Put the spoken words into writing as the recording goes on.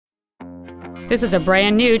This is a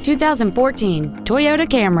brand new 2014 Toyota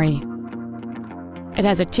Camry. It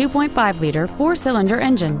has a 2.5-liter four-cylinder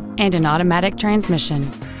engine and an automatic transmission.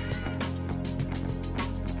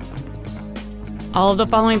 All of the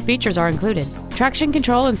following features are included: traction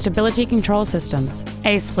control and stability control systems,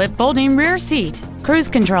 a split folding rear seat, cruise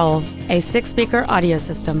control, a 6-speaker audio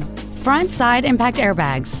system, front side impact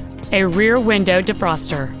airbags, a rear window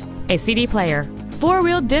defroster, a CD player,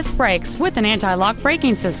 4-wheel disc brakes with an anti-lock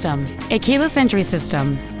braking system, a keyless entry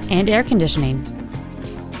system, and air conditioning.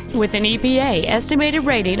 With an EPA estimated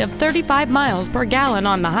rating of 35 miles per gallon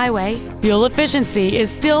on the highway, fuel efficiency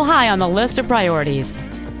is still high on the list of priorities.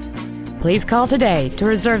 Please call today to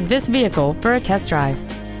reserve this vehicle for a test drive.